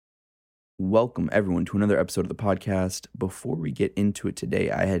Welcome everyone to another episode of the podcast. Before we get into it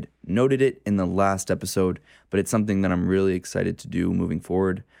today, I had noted it in the last episode, but it's something that I'm really excited to do moving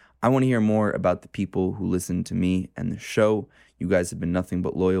forward. I want to hear more about the people who listen to me and the show. You guys have been nothing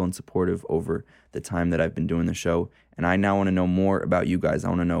but loyal and supportive over the time that I've been doing the show, and I now want to know more about you guys. I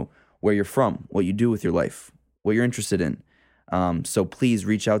want to know where you're from, what you do with your life, what you're interested in. So please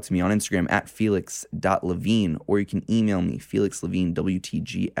reach out to me on Instagram at felix.levine, or you can email me,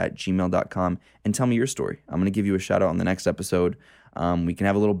 felixlevinewtg@gmail.com, and tell me your story. I'm going to give you a shout out on the next episode. We can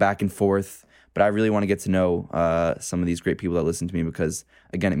have a little back and forth, but I really want to get to know some of these great people that listen to me because,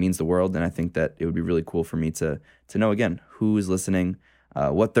 again, it means the world, and I think that it would be really cool for me to know, again, who is listening,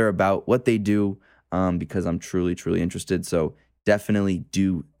 what they're about, what they do, because I'm truly, truly interested. So definitely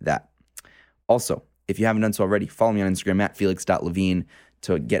do that. Also, if you haven't done so already, follow me on Instagram at felix.levine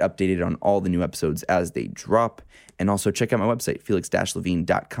to get updated on all the new episodes as they drop. And also check out my website,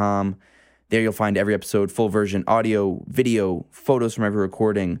 felix-levine.com. There you'll find every episode, full version, audio, video, photos from every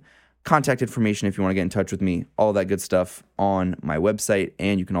recording, contact information if you want to get in touch with me, all that good stuff on my website.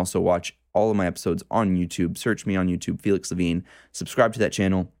 And you can also watch all of my episodes on YouTube. Search me on YouTube, Felix Levine. Subscribe to that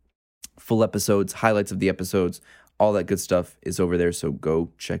channel. Full episodes, highlights of the episodes, all that good stuff is over there. So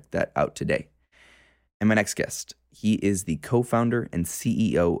go check that out today. And my next guest, he is the co-founder and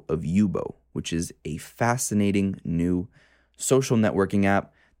CEO of Yubo, which is a fascinating new social networking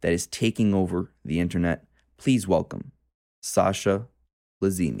app that is taking over the internet. Please welcome Sasha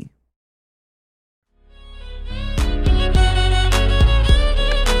Lazimi.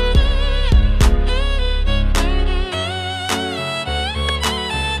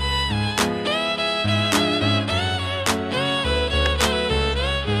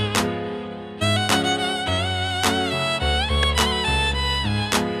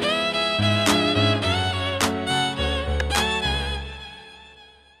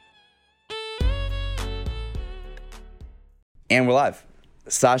 And we're live.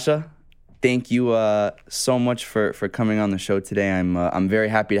 Sasha, thank you so much for coming on the show today. I'm very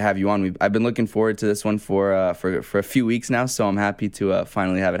happy to have you on. I've been looking forward to this one for a few weeks now, so I'm happy to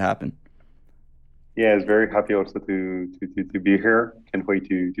finally have it happen. Yeah, it's very happy also to be here. Can't wait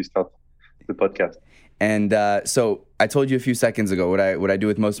to start the podcast. And so I told you a few seconds ago what I do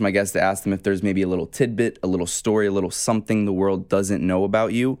with most of my guests to ask them if there's maybe a little tidbit, a little story, a little something the world doesn't know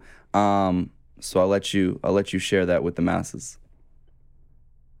about you. So I'll let you share that with the masses.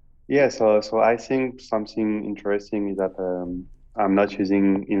 Yeah, so I think something interesting is that I'm not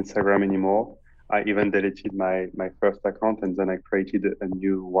using Instagram anymore. I even deleted my first account and then I created a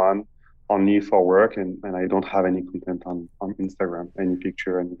new one only for work, and I don't have any content on Instagram, any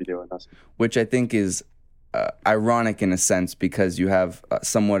picture, any video, nothing. Which I think is ironic in a sense because you have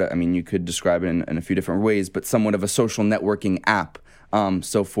somewhat, I mean, you could describe it in a few different ways, but somewhat of a social networking app.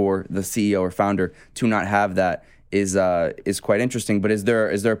 So for the CEO or founder to not have that is quite interesting. But is there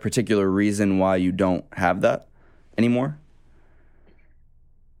a particular reason why you don't have that anymore?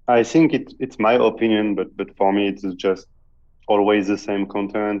 I think it's my opinion, but for me it's just always the same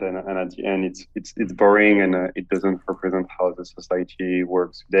content, and at the end it's boring, and it doesn't represent how the society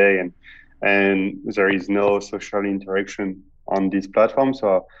works today, and there is no social interaction on this platform.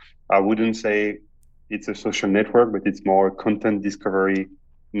 So I wouldn't say it's a social network, but it's more a content discovery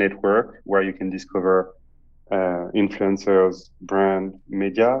network where you can discover influencers, brand,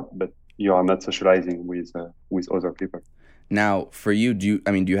 media, but you are not socializing with other people. Now, for you, do you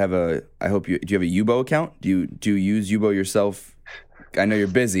have a Yubo account? Do you use Yubo yourself? I know you're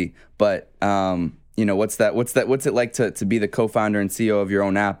busy, but what's it like to be the co-founder and CEO of your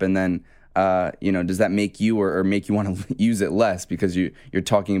own app, and then does that make you or make you want to use it less because you're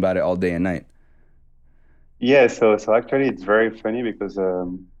talking about it all day and night? Yeah, so actually it's very funny because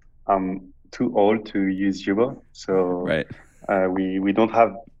I'm too old to use Yubo. So right. We don't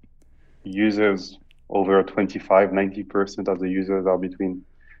have users over 25. 90% of the users are between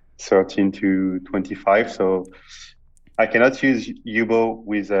 13 to 25. So I cannot use Yubo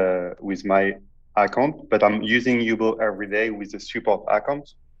with my account, but I'm using Yubo every day with the support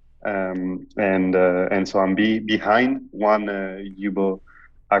account. And so I'm behind one Yubo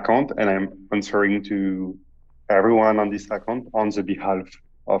account, and I'm answering to everyone on this account on the behalf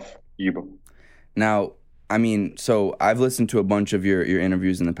of Yubo. Now, I mean, so I've listened to a bunch of your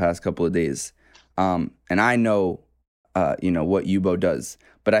interviews in the past couple of days, and I know, what Yubo does,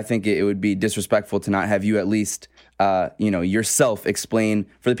 but I think it would be disrespectful to not have you at least, yourself explain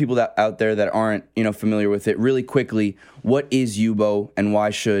for the people that out there that aren't, familiar with it really quickly. What is Yubo, and why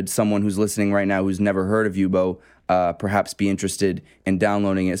should someone who's listening right now who's never heard of Yubo perhaps be interested in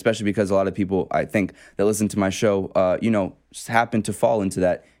downloading it, especially because a lot of people, I think, that listen to my show, happen to fall into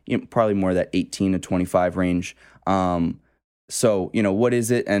that probably more that 18 to 25 range. So, what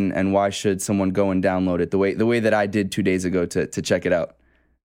is it, and why should someone go and download it the way that I did 2 days ago to check it out?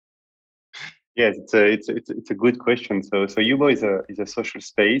 Yes, it's a good question. So Yubo is a social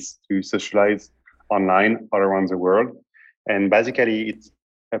space to socialize online all around the world, and basically it's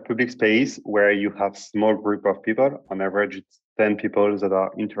a public space where you have small group of people. On average, it's 10 people that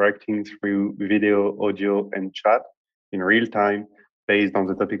are interacting through video, audio, and chat in real time, based on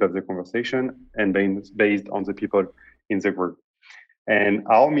the topic of the conversation and based on the people in the group. And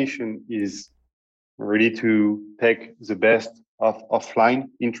our mission is really to take the best of offline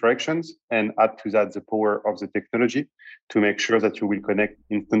interactions and add to that the power of the technology to make sure that you will connect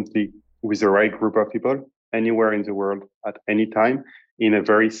instantly with the right group of people anywhere in the world at any time in a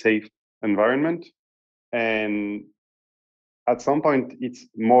very safe environment. And at some point, it's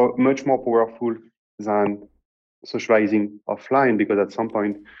much more powerful than socializing offline, because at some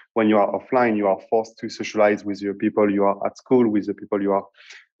point when you are offline, you are forced to socialize with your people you are at school, with the people you are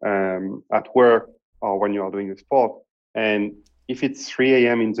at work, or when you are doing a sport. And if it's 3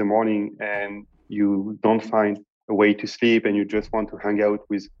 a.m. in the morning and you don't find a way to sleep and you just want to hang out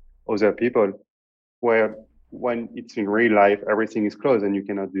with other people, where when it's in real life, everything is closed and you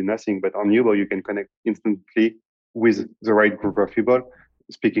cannot do nothing. But on Yubo, you can connect instantly with the right group of people,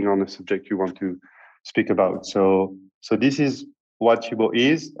 speaking on the subject you want to speak about. So this is what Yubo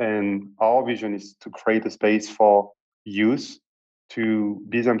is, and our vision is to create a space for youth to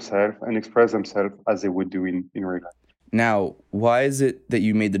be themselves and express themselves as they would do in real life. Now, why is it that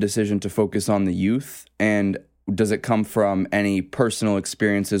you made the decision to focus on the youth? And does it come from any personal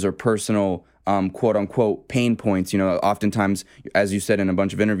experiences or personal quote unquote pain points? Oftentimes, as you said in a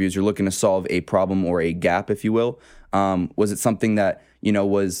bunch of interviews, you're looking to solve a problem or a gap, if you will. Was it something that,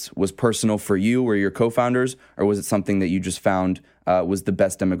 was personal for you or your co-founders, or was it something that you just found was the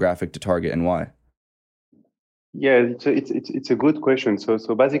best demographic to target, and why? Yeah, it's a good question. So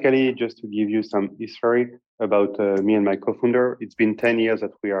basically, just to give you some history about me and my co-founder, it's been 10 years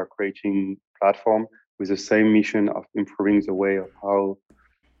that we are creating platform with the same mission of improving the way of how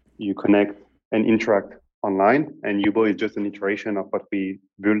you connect and interact online. And Yubo is just an iteration of what we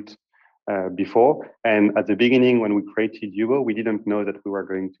built before. And at the beginning, when we created Yubo, we didn't know that we were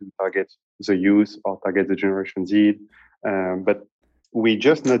going to target the youth or target the Generation Z. But we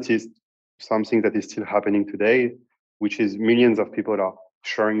just noticed something that is still happening today, which is millions of people are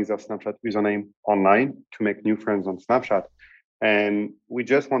sharing their Snapchat username online to make new friends on Snapchat. And we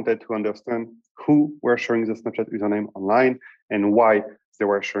just wanted to understand who were sharing the Snapchat username online and why they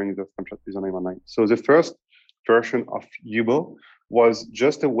were sharing the Snapchat username online. So the first version of Yubo was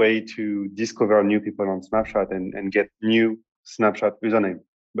just a way to discover new people on Snapchat and get new Snapchat username.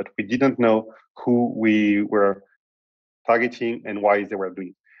 But we didn't know who we were targeting and why they were doing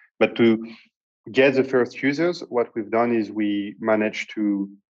it. But to get the first users, what we've done is we managed to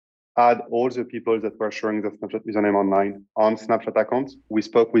add all the people that were sharing the Snapchat username online on Snapchat accounts. We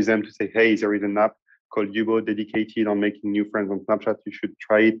spoke with them to say, hey, there is an app called Yubo dedicated on making new friends on Snapchat. You should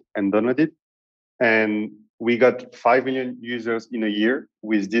try it and download it. And we got 5 million users in a year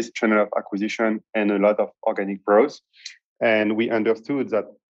with this channel of acquisition and a lot of organic growth. And we understood that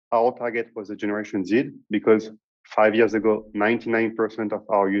our target was the Generation Z, because 5 years ago, 99% of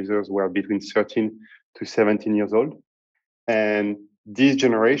our users were between 13 to 17 years old. And this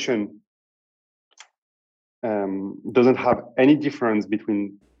generation doesn't have any difference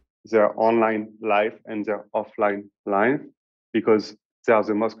between their online life and their offline life, because they are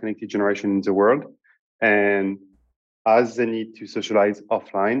the most connected generation in the world. And as they need to socialize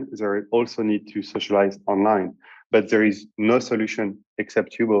offline, they also need to socialize online. But there is no solution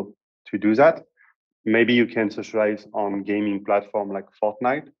except Yubo to do that. Maybe you can socialize on gaming platform like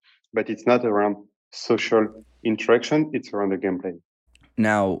Fortnite, but it's not around social interaction, it's around the gameplay.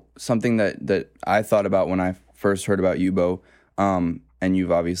 Now, something that I thought about when I first heard about Yubo, and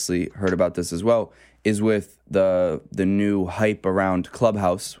you've obviously heard about this as well, is with the new hype around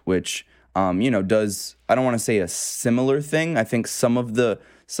Clubhouse, which does, I don't want to say a similar thing. I think some of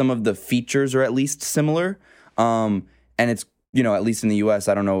the features are at least similar, and it's at least in the U.S.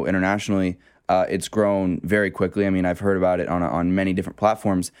 I don't know internationally. It's grown very quickly. I mean, I've heard about it on many different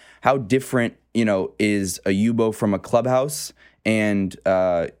platforms. How different, is a Yubo from a Clubhouse? And,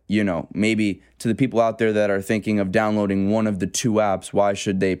 maybe to the people out there that are thinking of downloading one of the two apps, why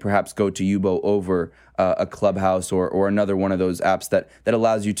should they perhaps go to Yubo over a Clubhouse or another one of those apps that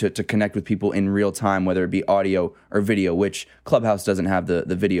allows you to connect with people in real time, whether it be audio or video, which Clubhouse doesn't have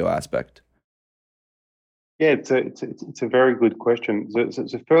the video aspect? Yeah, it's a very good question.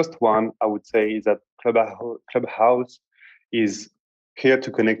 The first one I would say is that Clubhouse is here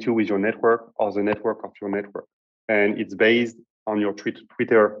to connect you with your network or the network of your network. And it's based on your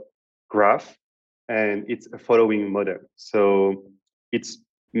Twitter graph, and it's a following model. So it's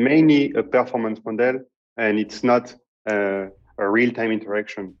mainly a performance model, and it's not a real-time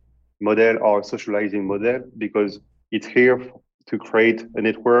interaction model or a socializing model, because it's here to create a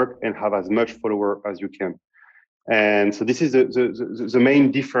network and have as much follower as you can. And so this is the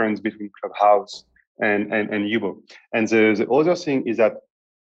main difference between Clubhouse and Yubo. And the other thing is that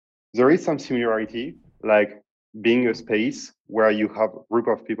there is some similarity, like being a space where you have a group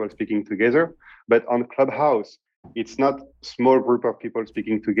of people speaking together. But on Clubhouse, it's not small group of people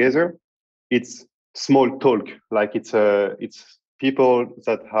speaking together. It's small talk. Like it's people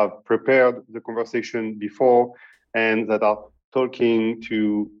that have prepared the conversation before and that are talking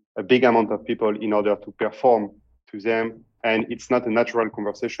to a big amount of people in order to perform to them. And it's not a natural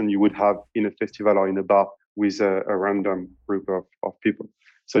conversation you would have in a festival or in a bar with a random group of people.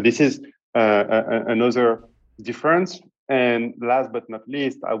 So this is another difference. And last but not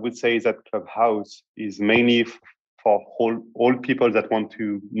least, I would say that Clubhouse is mainly for all people that want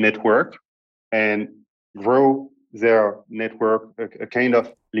to network and grow their network, a kind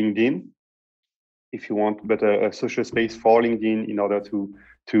of LinkedIn, if you want, but a social space for LinkedIn in order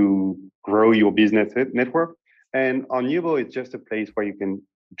to grow your business network. And on Yubo, it's just a place where you can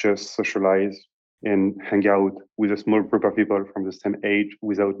just socialize and hang out with a small group of people from the same age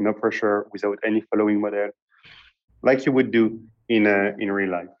without no pressure, without any following model, like you would do in real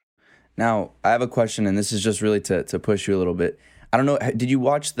life. Now, I have a question, and this is just really to push you a little bit. I don't know, did you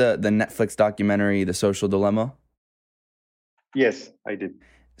watch the Netflix documentary, The Social Dilemma? Yes, I did.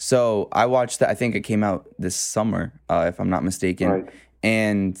 So I watched that. I think it came out this summer, if I'm not mistaken. Right.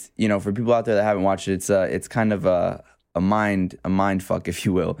 And for people out there that haven't watched it, it's kind of a mind fuck, if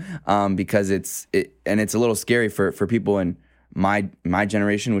you will, because it's a little scary for people in my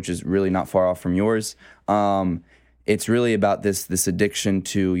generation, which is really not far off from yours. It's really about this addiction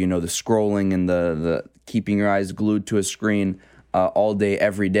to the scrolling and the keeping your eyes glued to a screen all day,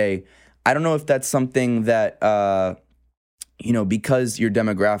 every day. I don't know if that's something that because your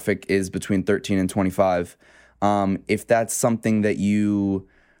demographic is between 13 and 25, if that's something that you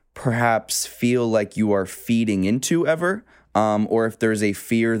perhaps feel like you are feeding into ever, or if there's a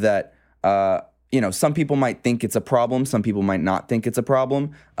fear that, some people might think it's a problem, some people might not think it's a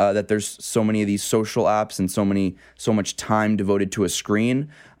problem, that there's so many of these social apps and so much time devoted to a screen.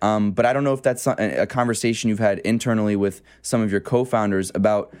 But I don't know if that's a conversation you've had internally with some of your co-founders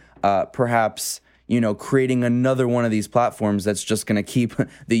about perhaps creating another one of these platforms that's just going to keep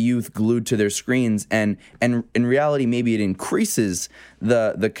the youth glued to their screens, and in reality, maybe it increases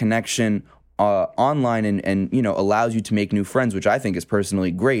the connection online and allows you to make new friends, which I think is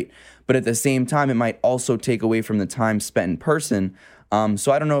personally great. But at the same time, it might also take away from the time spent in person.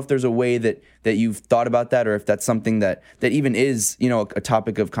 So I don't know if there's a way that you've thought about that, or if that's something that even is a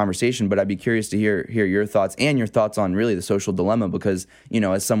topic of conversation. But I'd be curious to hear your thoughts, and your thoughts on really the social dilemma, because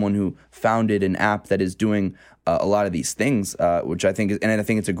as someone who founded an app that is doing a lot of these things, which I think I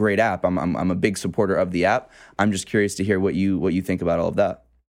think it's a great app. I'm a big supporter of the app. I'm just curious to hear what you think about all of that.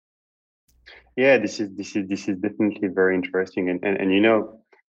 Yeah, this is definitely very interesting, and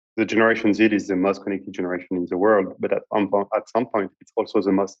the Generation Z is the most connected generation in the world, but at some point, it's also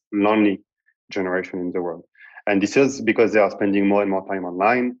the most lonely generation in the world. And this is because they are spending more and more time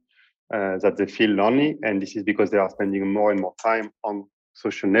online, that they feel lonely. And this is because they are spending more and more time on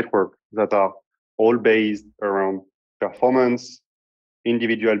social networks that are all based around performance,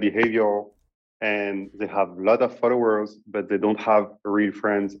 individual behavior, and they have a lot of followers, but they don't have real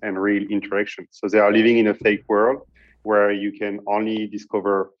friends and real interaction. So they are living in a fake world where you can only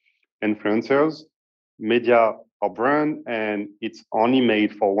discover influencers, media, or brand, and it's only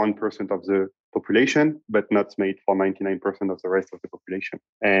made for 1% of the population, but not made for 99% of the rest of the population.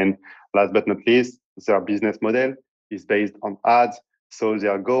 And last but not least, their business model is based on ads. So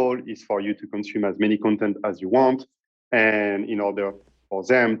their goal is for you to consume as many content as you want, and in order for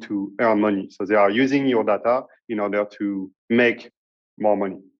them to earn money. So they are using your data in order to make more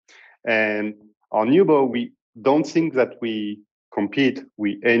money. And on Yubo, we don't think that we compete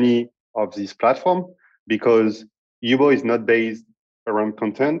with any of these platforms, because Yubo is not based around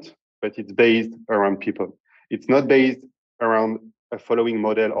content, but it's based around people. It's not based around a following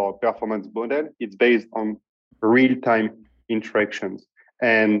model or performance model. It's based on real-time interactions.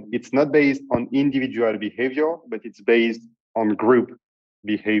 And it's not based on individual behavior, but it's based on group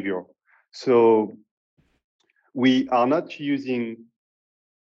behavior. So we are not using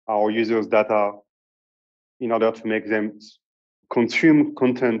our users' data in order to make them consume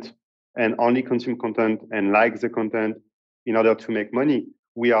content and only consume content and like the content in order to make money.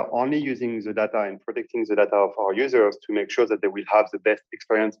 We are only using the data and protecting the data of our users to make sure that they will have the best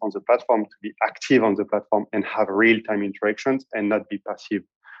experience on the platform, to be active on the platform and have real-time interactions and not be passive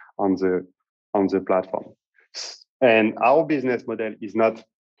on the platform. And our business model is not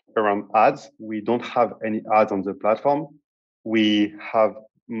around ads. We don't have any ads on the platform. We have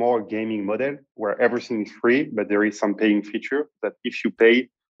more gaming model where everything is free, but there is some paying feature that if you pay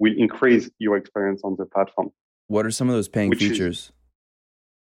will increase your experience on the platform. What are some of those paying features?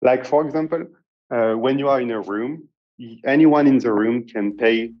 Like, for example, when you are in a room, anyone in the room can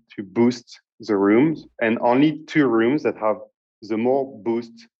pay to boost the rooms, and only 2 rooms that have the more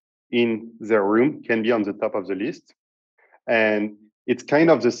boost in their room can be on the top of the list. And it's kind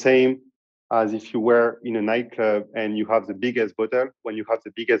of the same as if you were in a nightclub and you have the biggest bottle. When you have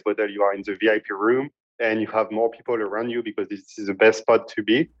the biggest bottle, you are in the VIP room and you have more people around you because this is the best spot to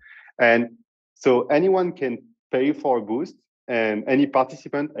be. And so anyone can pay for a boost, and any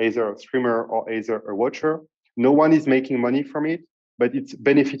participant, either a streamer or either a watcher, no one is making money from it, but it's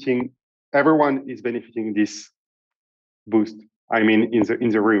benefiting, everyone is benefiting this boost. I mean, in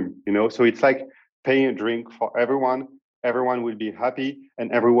the room, so it's like paying a drink for everyone. Everyone will be happy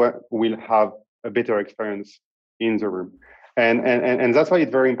and everyone will have a better experience in the room. And that's why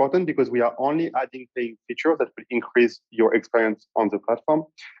it's very important, because we are only adding paying features that will increase your experience on the platform.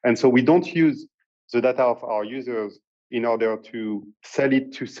 And so we don't use the data of our users in order to sell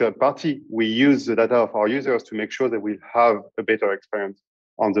it to third party. We use the data of our users to make sure that we have a better experience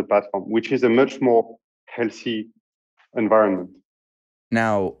on the platform, which is a much more healthy environment.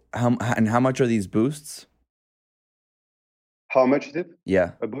 Now, how much are these boosts? How much is it?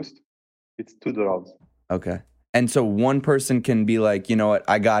 Yeah. A boost? It's $2. Okay. And so one person can be like, you know what,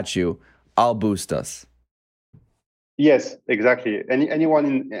 I got you. I'll boost us. Yes, exactly.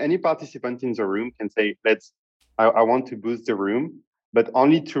 Any participant in the room can say, I want to boost the room, but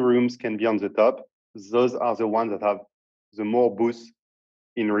only 2 rooms can be on the top. Those are the ones that have the more boosts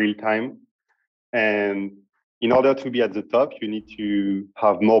in real time. And in order to be at the top, you need to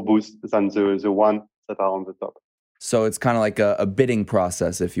have more boosts than the ones that are on the top. So it's kind of like a bidding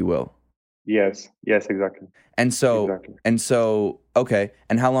process, if you will. Yes, exactly. And so, okay.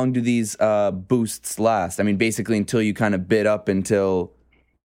 And how long do these boosts last? I mean, basically until you kind of bid up until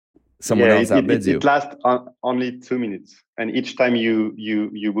someone else outbids you. It lasts only 2 minutes, and each time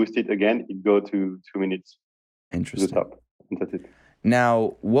you boost it again, it go to 2 minutes. Interesting. To the top. And that's it.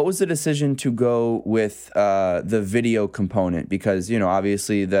 Now, what was the decision to go with the video component? Because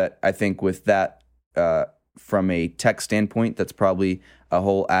obviously that I think with that. From a tech standpoint, that's probably a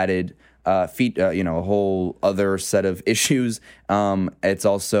whole added a whole other set of issues. It's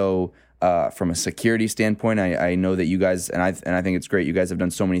also from a security standpoint. I know that you guys, and I think it's great. You guys have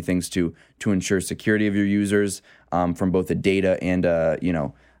done so many things to ensure security of your users from both a data and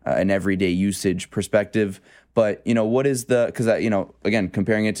an everyday usage perspective. But what is because again,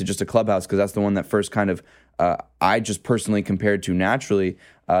 comparing it to just a Clubhouse, because that's the one that first kind of I just personally compared to naturally.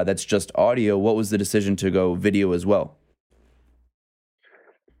 That's just audio. What was the decision to go video as well?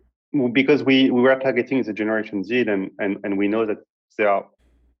 Because we were targeting the Generation Z, and we know that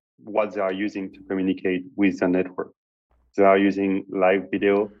what they are using to communicate with the network. They are using live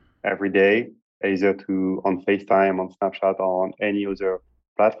video every day, either on FaceTime, on Snapchat, or on any other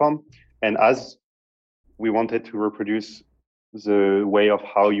platform. And as we wanted to reproduce the way of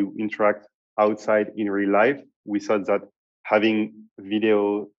how you interact outside in real life, we thought that having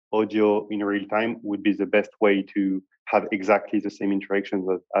video, audio in real time would be the best way to have exactly the same interactions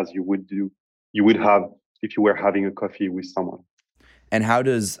as you would have if you were having a coffee with someone. And how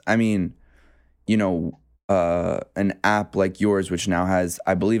does, an app like yours, which now has,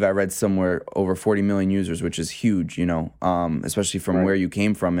 I believe I read somewhere, over 40 million users, which is huge, especially from where you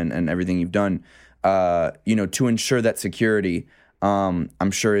came from and everything you've done, to ensure that security,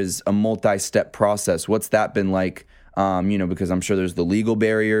 I'm sure is a multi-step process. What's that been like? Because I'm sure there's the legal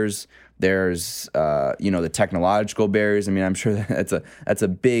barriers, there's the technological barriers. I mean, I'm sure that's a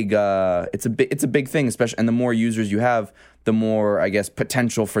big thing, especially, and the more users you have, the more, I guess,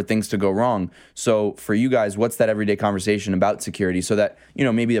 potential for things to go wrong. So for you guys, what's that everyday conversation about security, so that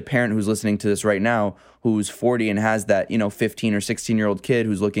maybe a parent who's listening to this right now, who's 40 and has that 15 or 16-year-old kid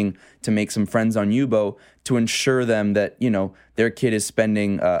who's looking to make some friends on Yubo, to ensure them that their kid is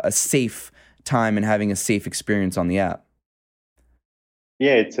spending a safe time and having a safe experience on the app?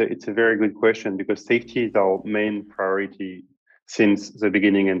 Yeah, it's a very good question, because safety is our main priority since the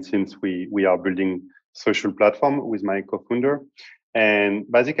beginning and since we are building social platform with my co-founder. And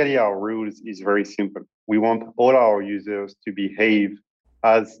basically our rules is very simple. We want all our users to behave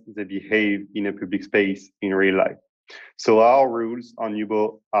as they behave in a public space in real life. So our rules on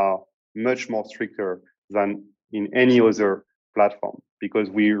Yubo are much more stricter than in any other platform because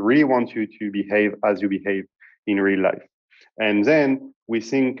we really want you to behave as you behave in real life. And then we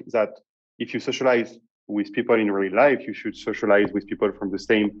think that if you socialize with people in real life, you should socialize with people from the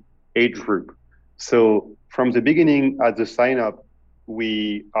same age group. So from the beginning, at the sign up,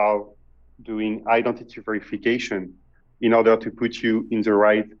 we are doing identity verification in order to put you in the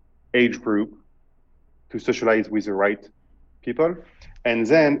right age group to socialize with the right people. And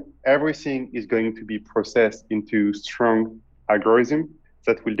then everything is going to be processed into strong algorithm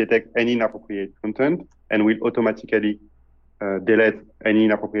that will detect any inappropriate content and will automatically delete any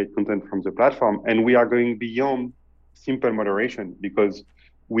inappropriate content from the platform. And we are going beyond simple moderation because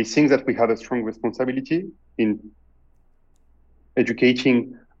we think that we have a strong responsibility in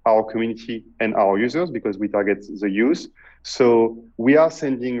educating our community and our users because we target the youth. So we are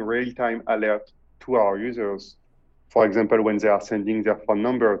sending real-time alert to our users. For example, when they are sending their phone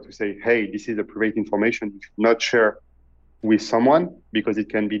number to say, hey, this is a private information you should not share with someone because it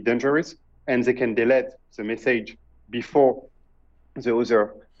can be dangerous. And they can delete the message before the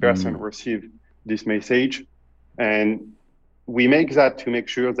other person receive this message. And we make that to make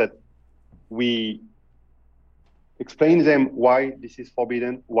sure that we explain them why this is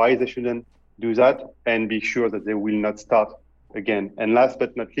forbidden, why they shouldn't do that, and be sure that they will not start again. And last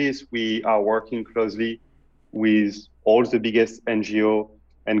but not least, we are working closely with all the biggest NGO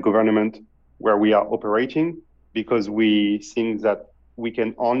and government where we are operating because we think that we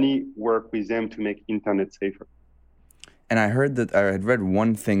can only work with them to make internet safer. And I heard that I had read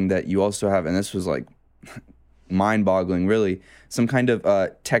one thing that you also have, and this was like mind-boggling, really, some kind of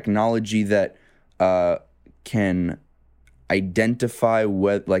technology that can identify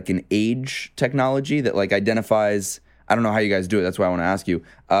what, like an age technology that like identifies, I don't know how you guys do it, that's why I want to ask you,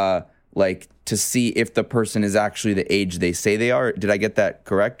 like to see if the person is actually the age they say they are. Did I get that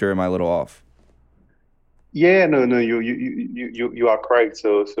correct, or am I a little off? Yeah, no, you are correct.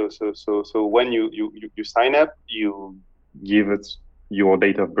 So when you sign up, you give it your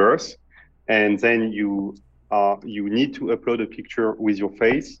date of birth, and then you need to upload a picture with your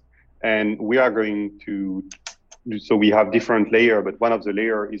face, and we are going to. So we have different layer, but one of the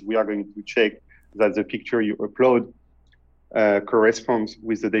layer is we are going to check that the picture you upload corresponds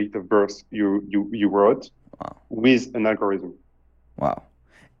with the date of birth you wrote. Wow. With an algorithm. Wow.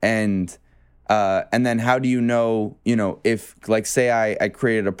 And then how do you know, if, like, say I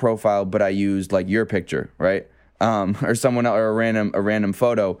created a profile, but I used like your picture, right? Or someone else, or a random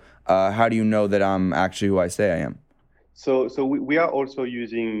photo. How do you know that I'm actually who I say I am? So we are also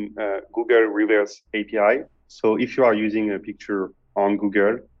using Google Reverse API. So if you are using a picture on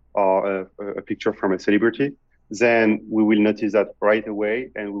Google or a picture from a celebrity, then we will notice that right away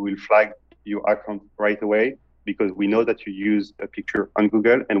and we will flag your account right away because we know that you use a picture on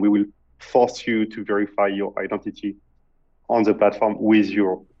Google and we will force you to verify your identity on the platform with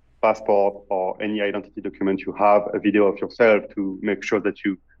your passport or any identity document you have, a video of yourself to make sure that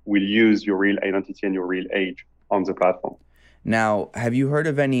you will use your real identity and your real age on the platform. Now, have you heard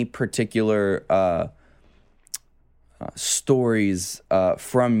of any particular stories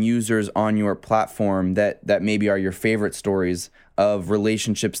from users on your platform that maybe are your favorite stories of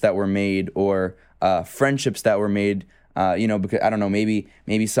relationships that were made or friendships that were made? Because I don't know, maybe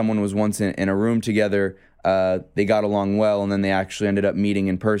someone was once in a room together, they got along well, and then they actually ended up meeting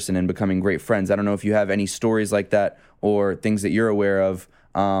in person and becoming great friends. I don't know if you have any stories like that or things that you're aware of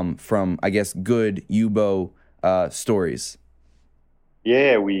from, I guess, good Yubo stories.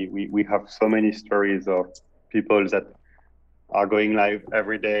 Yeah, we have so many stories of people that are going live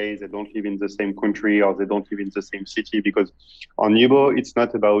every day. They don't live in the same country or they don't live in the same city because on Yubo, it's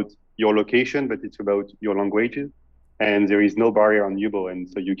not about your location, but it's about your languages. And there is no barrier on Yubo. And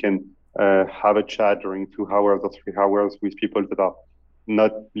so you can have a chat during 2 hours or 3 hours with people that are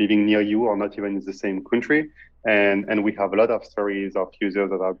not living near you or not even in the same country. And we have a lot of stories of users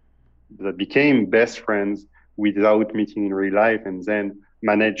that became best friends without meeting in real life and then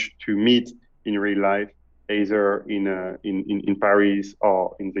managed to meet in real life, either in Paris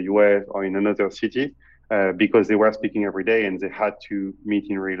or in the US or in another city, because they were speaking every day and they had to meet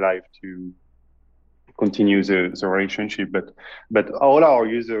in real life to continue the relationship. But all our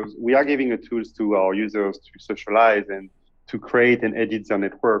users, we are giving the tools to our users to socialize and to create and edit their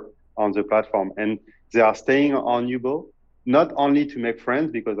network on the platform. And they are staying on Yubo, not only to make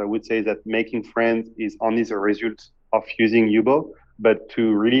friends, because I would say that making friends is only the result of using Yubo, but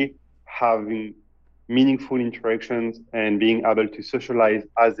to really having meaningful interactions and being able to socialize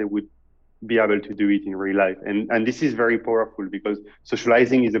as they would be able to do it in real life. And this is very powerful because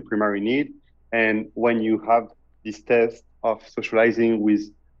socializing is a primary need. And when you have this test of socializing with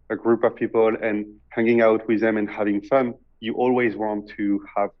a group of people and hanging out with them and having fun, you always want to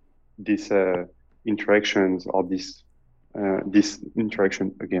have these interactions or this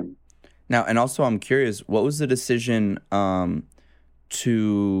interaction again. Now, and also, I'm curious, what was the decision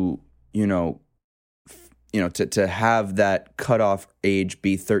to, you know, to have that cutoff age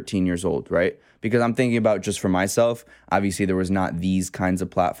be 13 years old, right? Because I'm thinking about just for myself, obviously there was not these kinds of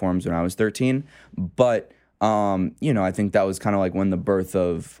platforms when I was 13, but I think that was kind of like when the birth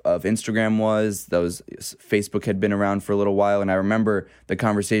of Instagram was. Facebook had been around for a little while, and I remember the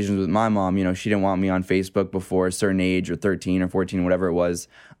conversations with my mom. She didn't want me on Facebook before a certain age, or 13 or 14, whatever it was.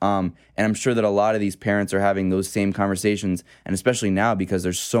 And I'm sure that a lot of these parents are having those same conversations, and especially now because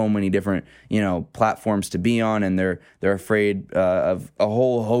there's so many different platforms to be on, and they're afraid of a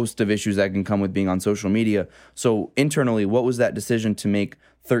whole host of issues that can come with being on social media. So internally, what was that decision to make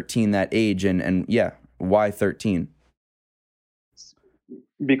 13 that age, and yeah, why 13?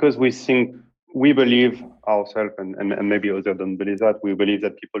 Because we believe ourselves, and maybe others don't believe that, we believe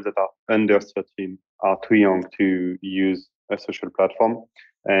that people that are under 13 are too young to use a social platform.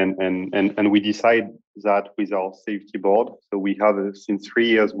 And we decide that with our safety board. So we have, since 3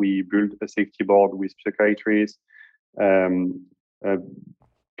 years, we built a safety board with psychiatrists, um, uh,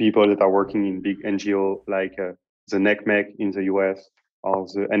 people that are working in big NGO like the NECMEC in the US or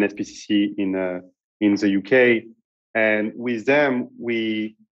the NSPCC in the UK. And with them,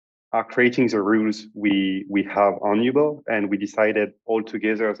 we are creating the rules we have on Yubo, and we decided all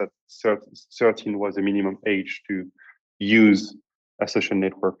together that 13 was the minimum age to use a social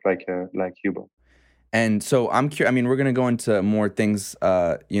network like Yubo. And so I'm curious. I mean, we're gonna go into more things,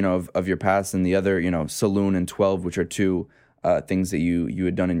 of your past and the other, Saloon and 12, which are two things that you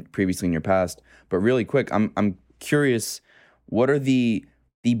had done previously in your past. But really quick, I'm curious. What are the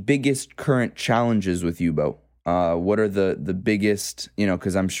biggest current challenges with Yubo? What are the biggest?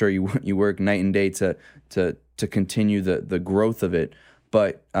 Because I'm sure you work night and day to continue the growth of it.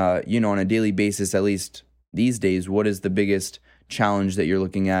 But on a daily basis, at least these days, what is the biggest challenge that you're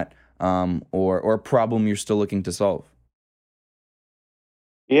looking at? Or a problem you're still looking to solve?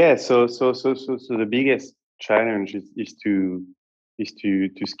 Yeah, so the biggest challenge is to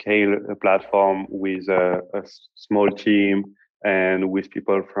scale a platform with a small team and with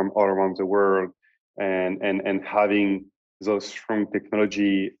people from all around the world, and having those strong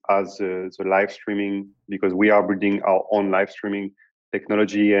technology as the live streaming, because we are building our own live streaming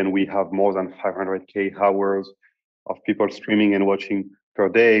technology, and we have more than 500K hours of people streaming and watching per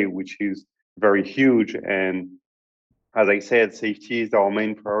day, which is very huge. And as I said, safety is our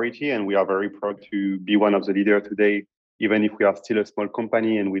main priority, and we are very proud to be one of the leaders today, even if we are still a small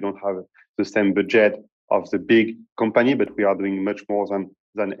company and we don't have the same budget of the big company, but we are doing much more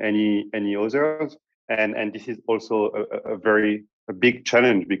than any others. And this is also a very a big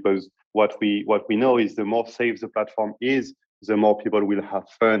challenge, because what we know is the more safe the platform is, the more people will have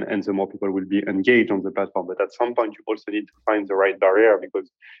fun and the more people will be engaged on the platform. But at some point, you also need to find the right barrier, because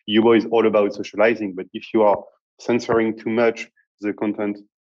Yubo is all about socializing. But if you are censoring too much the content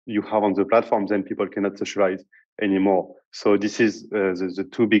you have on the platform, then people cannot socialize anymore. So this is the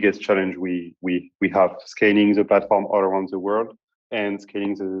two biggest challenge we have: scaling the platform all around the world and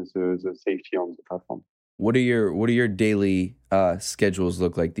scaling the safety on the platform. What do your daily schedules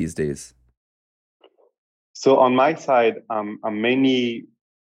look like these days? So on my side, I'm mainly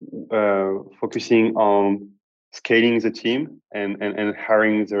focusing on scaling the team and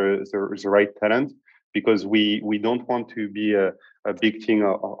hiring the right talent, because we don't want to be a big team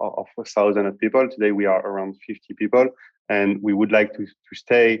of 1,000 of people. Today we are around 50 people, and we would like to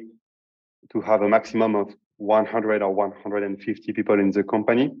have a maximum of 100 or 150 people in the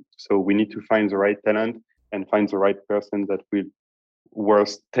company. So we need to find the right talent and find the right person that will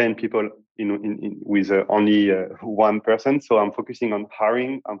worth 10 people with only one person. So I'm focusing on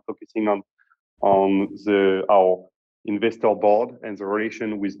hiring. I'm focusing on our investor board and the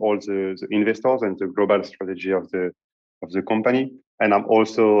relation with all the investors and the global strategy of the company. And I'm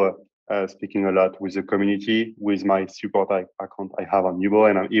also speaking a lot with the community, with my support account I have on Yubo,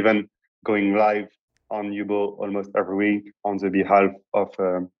 and I'm even going live on Yubo almost every week on the behalf of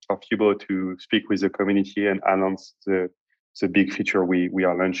Yubo to speak with the community and announce the big feature we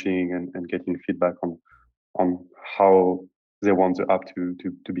are launching, and getting feedback on how they want the app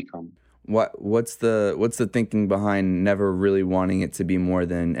to become. What's the thinking behind never really wanting it to be more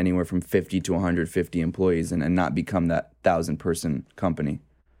than anywhere from 50 to 150 employees, and not become that 1,000 person company?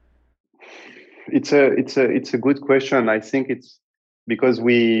 It's a good question. I think it's because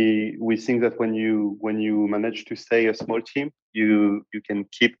we think that when you manage to stay a small team, you can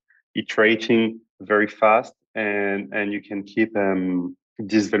keep iterating very fast and you can keep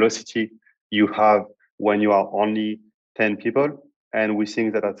this velocity you have when you are only 10 people. And we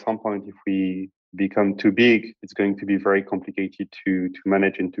think that at some point, if we become too big, it's going to be very complicated to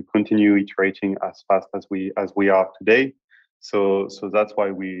manage and to continue iterating as fast as we are today. So that's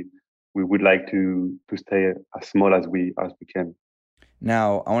why we would like to stay as small as we can.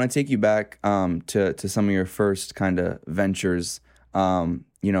 Now, I want to take you back to some of your first kind of ventures,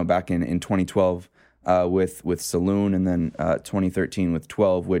 back in 2012 with Saloon, and then 2013 with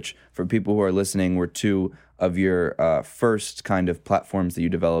 12, which for people who are listening were two of your first kind of platforms that you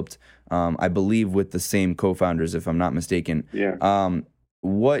developed, I believe with the same co-founders, if I'm not mistaken. Yeah.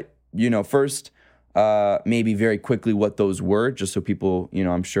 First, maybe very quickly what those were, just so people,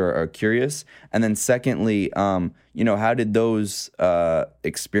 I'm sure are curious. And then secondly, how did those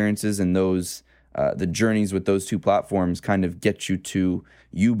experiences and those the journeys with those two platforms kind of get you to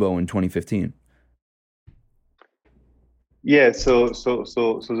Yubo in 2015? Yeah, so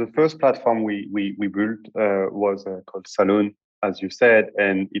the first platform we built was called Saloon, as you said,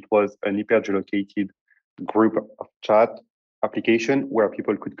 and it was an hyper-geolocated group of chat application where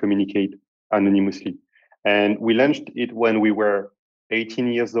people could communicate anonymously. And we launched it when we were 18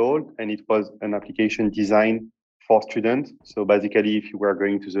 years old, and it was an application designed for students. So basically, if you were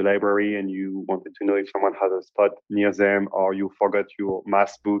going to the library and you wanted to know if someone has a spot near them, or you forgot your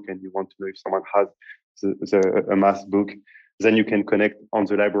math book and you want to know if someone has a math book, then you can connect on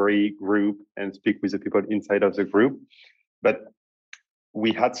the library group and speak with the people inside of the group. But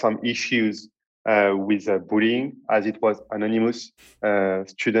we had some issues with bullying, as it was anonymous.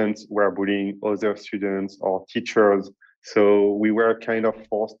 Students were bullying other students or teachers. So we were kind of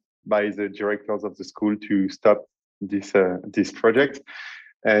forced by the directors of the school to stop this project.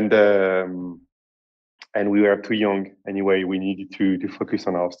 And we were too young anyway. We needed to focus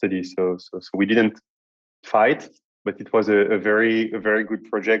on our studies. So we didn't fight, but it was a very good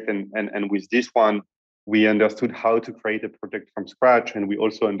project. And with this one, we understood how to create a project from scratch, and we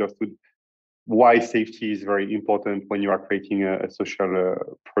also understood why safety is very important when you are creating a social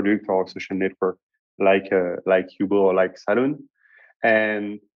product or a social network like Yubo or like Saloon.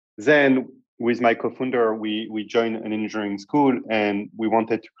 And then with my co-founder, we joined an engineering school, and we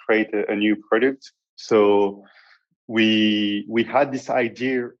wanted to create a new product. So we had this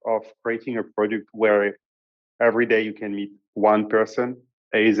idea of creating a product where every day you can meet one person,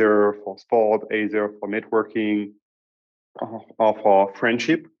 either for sport, either for networking, or for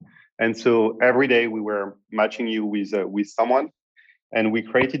friendship. And so every day we were matching you with someone, and we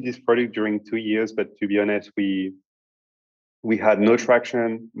created this product during 2 years. But to be honest, we had no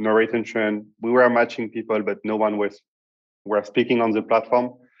traction, no retention. We were matching people, but no one were speaking on the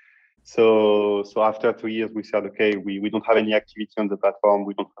platform. So after 2 years, we said, okay, we don't have any activity on the platform.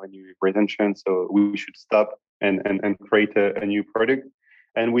 We don't have any retention. So we should stop and create a new product.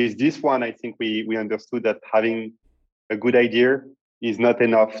 And with this one, I think we understood that having a good idea is not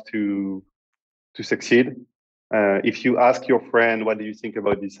enough to succeed. If you ask your friend, what do you think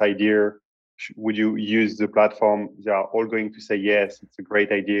about this idea? Would you use the platform? They are all going to say, yes, it's a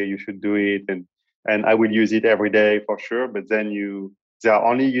great idea. You should do it. And I will use it every day for sure. But then they are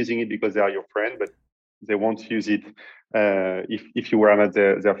only using it because they are your friend, but they won't use it if you were not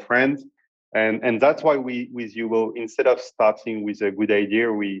their friend. And that's why with Yubo, instead of starting with a good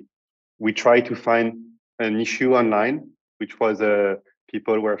idea, we try to find an issue online, which was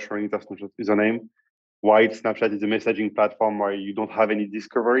people were sharing their Snapchat username. While Snapchat is a messaging platform where you don't have any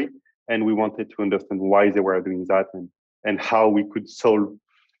discovery, and we wanted to understand why they were doing that and how we could solve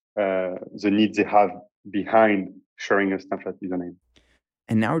the needs they have behind sharing a Snapchat username.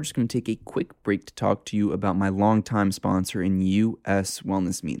 And now we're just going to take a quick break to talk to you about my longtime sponsor in US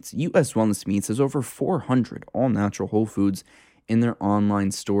Wellness Meats. US Wellness Meats has over 400 all-natural whole foods in their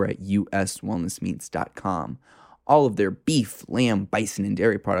online store at uswellnessmeats.com. All of their beef, lamb, bison, and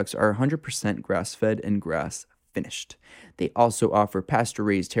dairy products are 100% grass-fed and grass-finished. They also offer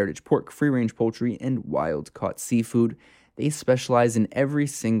pasture-raised heritage pork, free-range poultry, and wild-caught seafood. They specialize in every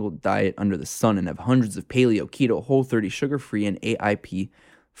single diet under the sun and have hundreds of paleo, keto, Whole30, sugar-free, and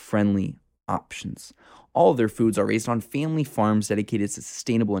AIP-friendly options. All of their foods are raised on family farms dedicated to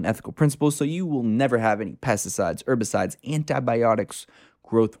sustainable and ethical principles, so you will never have any pesticides, herbicides, antibiotics,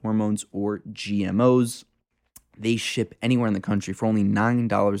 growth hormones, or GMOs. They ship anywhere in the country for only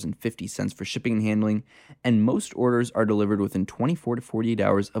 $9.50 for shipping and handling, and most orders are delivered within 24 to 48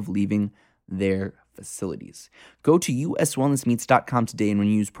 hours of leaving their facilities. Go to uswellnessmeats.com today, and when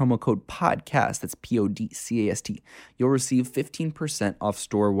you use promo code PODCAST, that's PODCAST, you'll receive 15% off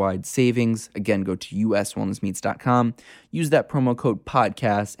store-wide savings. Again, go to uswellnessmeats.com, use that promo code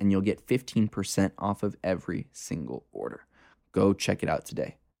PODCAST, and you'll get 15% off of every single order. Go check it out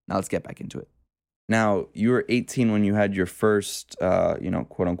today. Now let's get back into it. Now, you were 18 when you had your first,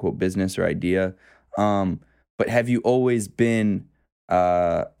 quote unquote business or idea. But have you always been,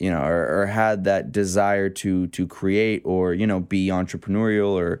 or had that desire to create or, be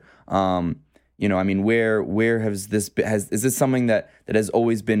entrepreneurial or, where has this been, is this something that has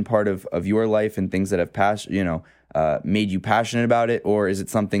always been part of your life and things that have made you passionate about it? Or is it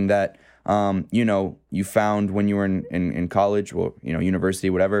something that, you found when you were in college or, university,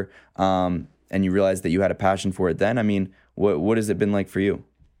 whatever, and you realized that you had a passion for it then? I mean, what has it been like for you?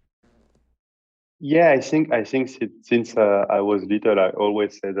 Yeah, I think since I was little, I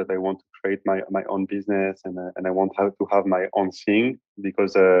always said that I want to create my own business and I want to have my own thing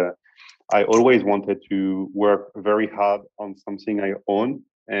because I always wanted to work very hard on something I own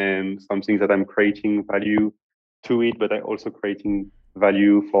and something that I'm creating value to it, but I also creating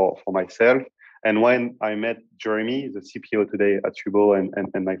value for myself. And when I met Jeremy, the CPO today at Tubo and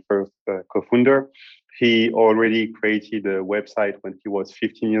my first co-founder, he already created a website when he was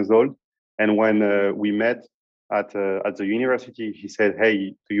 15 years old. And when we met at the university, he said,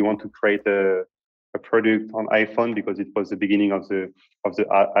 "Hey, do you want to create a product on iPhone?" Because it was the beginning of the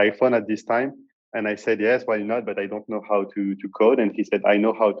iPhone at this time. And I said, "Yes, why not? But I don't know how to code." And he said, "I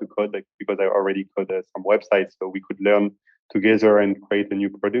know how to code because I already coded some websites, so we could learn together and create a new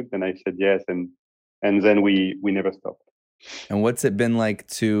product." And I said yes, and then we never stopped. And what's it been like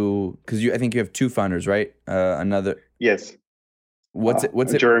because I think you have two founders, right? Yes. What's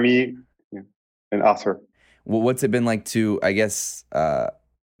it? Jeremy, yeah, and Arthur. Well, what's it been like to, I guess,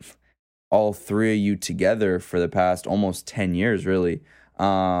 all three of you together for the past almost 10 years, really,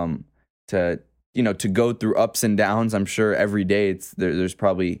 to go through ups and downs. I'm sure every day there's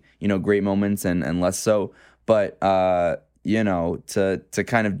probably, great moments and less so, but, to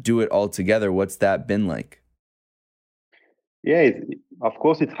kind of do it all together, what's that been like? Yeah, of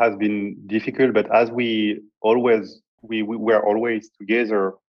course it has been difficult, but as we were always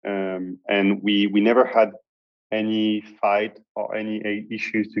together, and we never had any fight or any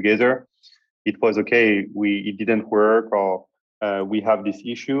issues together. It was okay. It didn't work, or we have this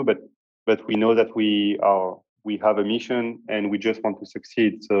issue, but we know that we have a mission and we just want to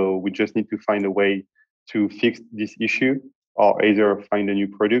succeed. So we just need to find a way to fix this issue, or either find a new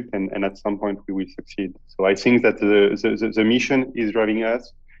product, and at some point we will succeed. So I think that the mission is driving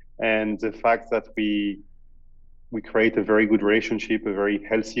us, and the fact that we create a very good relationship, a very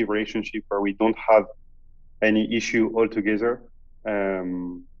healthy relationship where we don't have any issue altogether.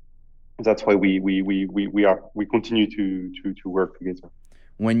 That's why we continue to work together.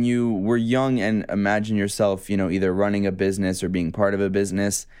 When you were young and imagine yourself, either running a business or being part of a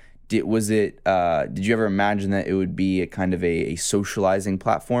business, did you ever imagine that it would be a kind of a socializing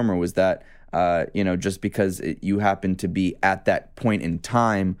platform, or was that just because you happened to be at that point in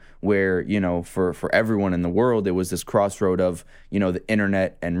time where, for everyone in the world, it was this crossroad of, the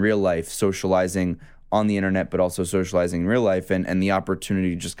internet and real life, socializing on the internet, but also socializing in real life, and the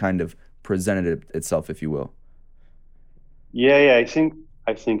opportunity just kind of presented itself, if you will? Yeah, I think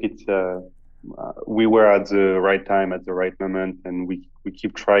it's we were at the right time at the right moment, and we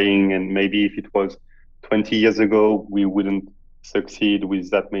keep trying. And maybe if it was 20 years ago, we wouldn't succeed with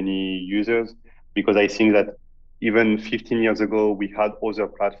that many users, because I think that even 15 years ago, we had other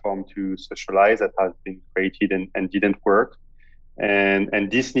platforms to socialize that has been created and didn't work. And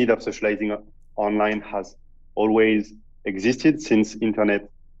this need of socializing online has always existed since internet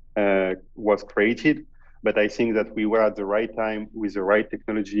was created. But I think that we were at the right time with the right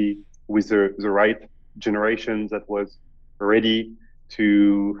technology, with the right generation that was ready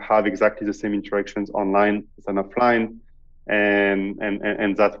to have exactly the same interactions online than offline,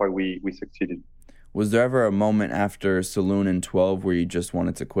 and that's why we succeeded. Was there ever a moment after Saloon in 12 where you just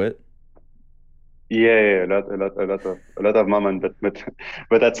wanted to quit? Yeah, a lot of moments,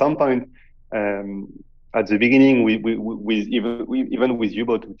 but at some point, at the beginning, even with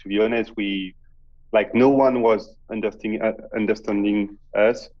Yubo, to be honest, like no one was understanding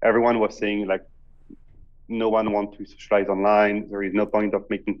us. Everyone was saying like, no one wants to socialize online. There is no point of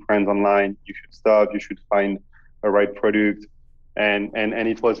making friends online. You should stop. You should find a right product, and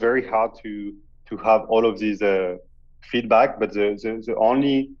it was very hard to have all of these feedback. But the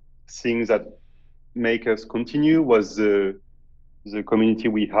only thing that make us continue was the community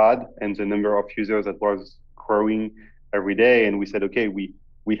we had and the number of users that was growing every day. And we said, okay, we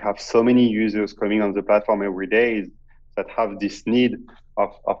we have so many users coming on the platform every day that have this need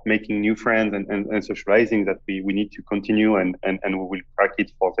of making new friends and socializing that we need to continue and we will crack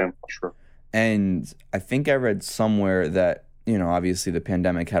it for them for sure. And I think I read somewhere that, obviously the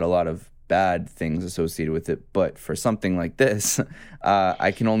pandemic had a lot of bad things associated with it, but for something like this,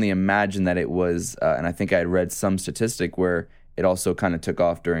 I can only imagine that it was, and I think I had read some statistic where it also kind of took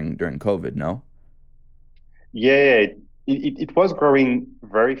off during COVID, no? Yeah, it was growing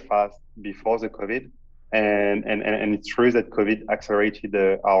very fast before the COVID. And it's true that COVID accelerated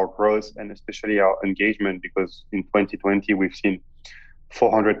our growth and especially our engagement because in 2020, we've seen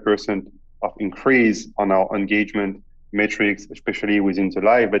 400% of increase on our engagement metrics, especially within the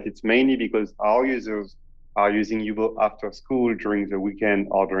live. But it's mainly because our users are using Yubo after school, during the weekend,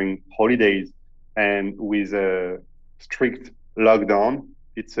 or during holidays. And with a strict lockdown,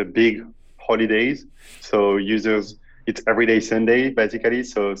 it's a big holidays. So users, it's everyday Sunday basically.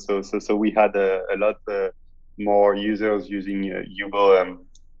 So we had a lot more users using Yubo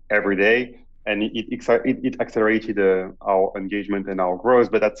every day, and it accelerated our engagement and our growth.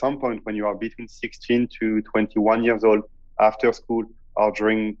 But at some point, when you are between 16 to 21 years old, after school or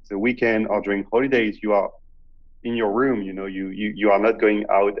during the weekend or during holidays, you are in your room. You are not going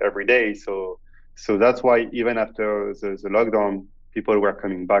out every day. So that's why even after the lockdown, people were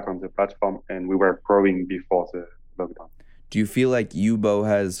coming back on the platform, and we were growing before the lockdown. Do you feel like Yubo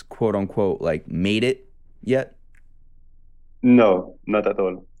has quote unquote like made it yet? No, not at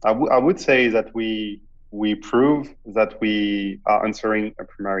all. I would say that we prove that we are answering a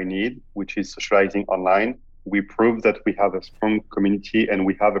primary need, which is socializing online. We prove that we have a strong community and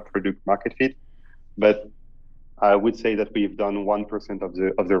we have a product market fit. But I would say that we've done 1%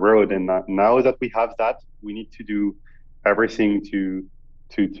 of the road, and now that we have that, we need to do everything to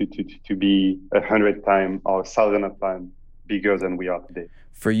be 100 times or 1,000 of times bigger than we are today.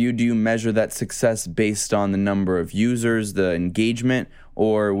 For you, do you measure that success based on the number of users, the engagement,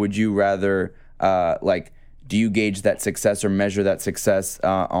 or would you rather do you gauge that success or measure that success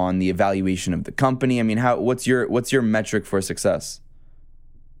on the evaluation of the company? I mean, what's your metric for success?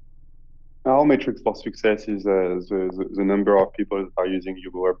 Our metrics for success is the number of people that are using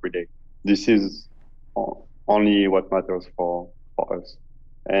Yubo every day. This is only what matters for us.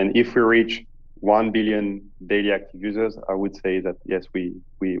 And if we reach 1 billion daily active users, I would say that yes, we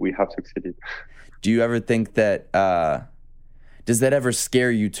have succeeded. Do you ever think that, does that ever scare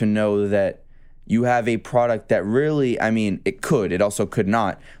you to know that you have a product that really, I mean, it also could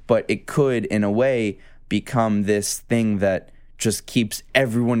not, but it could in a way become this thing that just keeps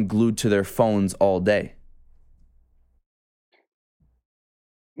everyone glued to their phones all day?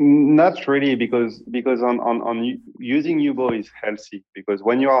 Not really, because on using Yubo is healthy, because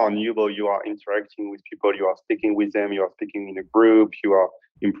when you are on Yubo, you are interacting with people, you are speaking with them, you are speaking in a group, you are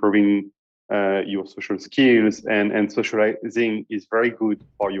improving your social skills, and socializing is very good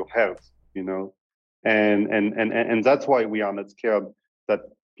for your health, and that's why we are not scared that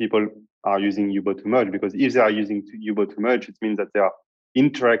people are using Yubo too much, because if they are using Yubo too much, it means that they are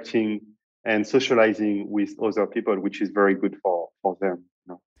interacting and socializing with other people, which is very good for them.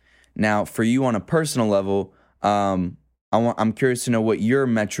 Now, for you on a personal level, I'm curious to know what your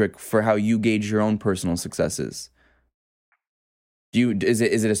metric for how you gauge your own personal success is. Is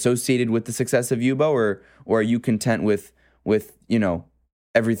it associated with the success of Yubo, or are you content with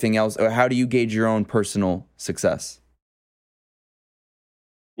everything else? Or how do you gauge your own personal success?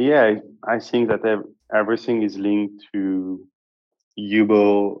 Yeah, I think that everything is linked to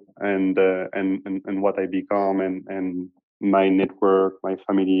Yubo and what I become and my network, my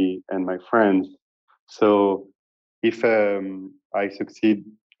family, and my friends. So if I succeed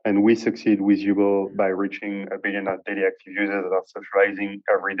and we succeed with Yubo by reaching 1 billion daily active users that are socializing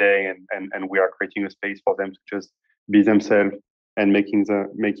every day, and we are creating a space for them to just be themselves and making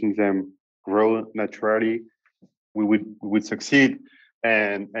them grow naturally, we would succeed.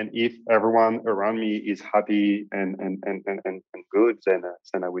 And if everyone around me is happy and good, then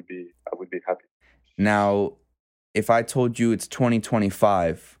I would be happy. Now, if I told you it's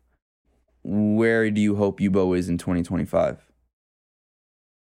 2025, where do you hope Yubo is in 2025?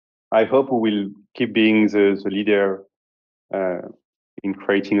 I hope we will keep being the leader in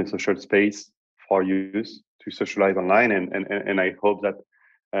creating a social space for youth to socialize online, and I hope that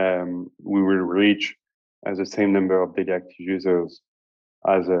we will reach the same number of daily active users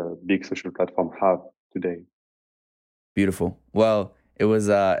as a big social platform have today. Beautiful. Well, it was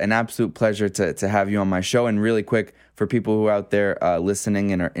an absolute pleasure to have you on my show. And really quick, for people who are out there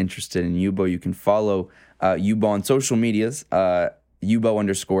listening and are interested in Yubo, you can follow Yubo on social medias,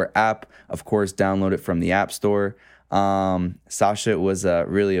 Yubo_app. Of course, download it from the App Store. Sasha, it was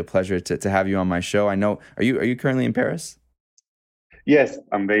really a pleasure to have you on my show. I know, are you currently in Paris? Yes,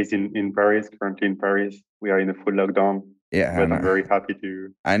 I'm based in Paris, currently in Paris. We are in a full lockdown, Yeah, I but I'm know. very happy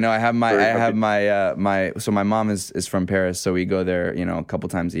to I know. I very have happy. my so my mom is from Paris, so we go there, a couple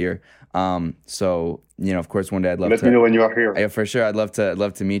times a year. So of course, one day I'd love Let me to. know when you are here. Yeah, for sure. I'd love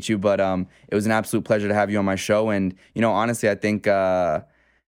to meet you. But it was an absolute pleasure to have you on my show. And honestly, I think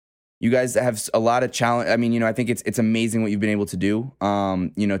you guys have a lot of challenge. I mean, I think it's amazing what you've been able to do.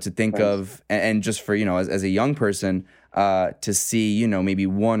 To think Thanks. of and just for as a young person, to see maybe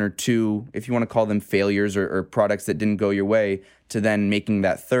one or two, if you want to call them failures or products that didn't go your way, to then making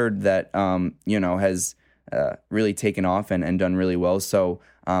that third that has really taken off and done really well. So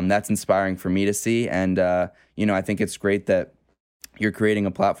that's inspiring for me to see. And I think it's great that you're creating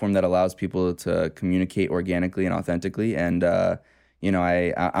a platform that allows people to communicate organically and authentically. And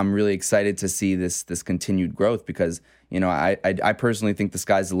I'm really excited to see this continued growth because I personally think the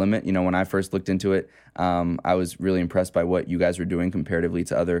sky's the limit. When I first looked into it, I was really impressed by what you guys were doing comparatively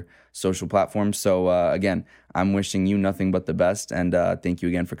to other social platforms. So again, I'm wishing you nothing but the best, and thank you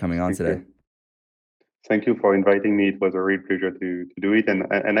again for coming on Thank today. you. Thank you for inviting me. It was a real pleasure to do it,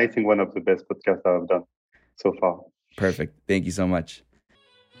 and I think one of the best podcasts I've done so far. Perfect. Thank you so much.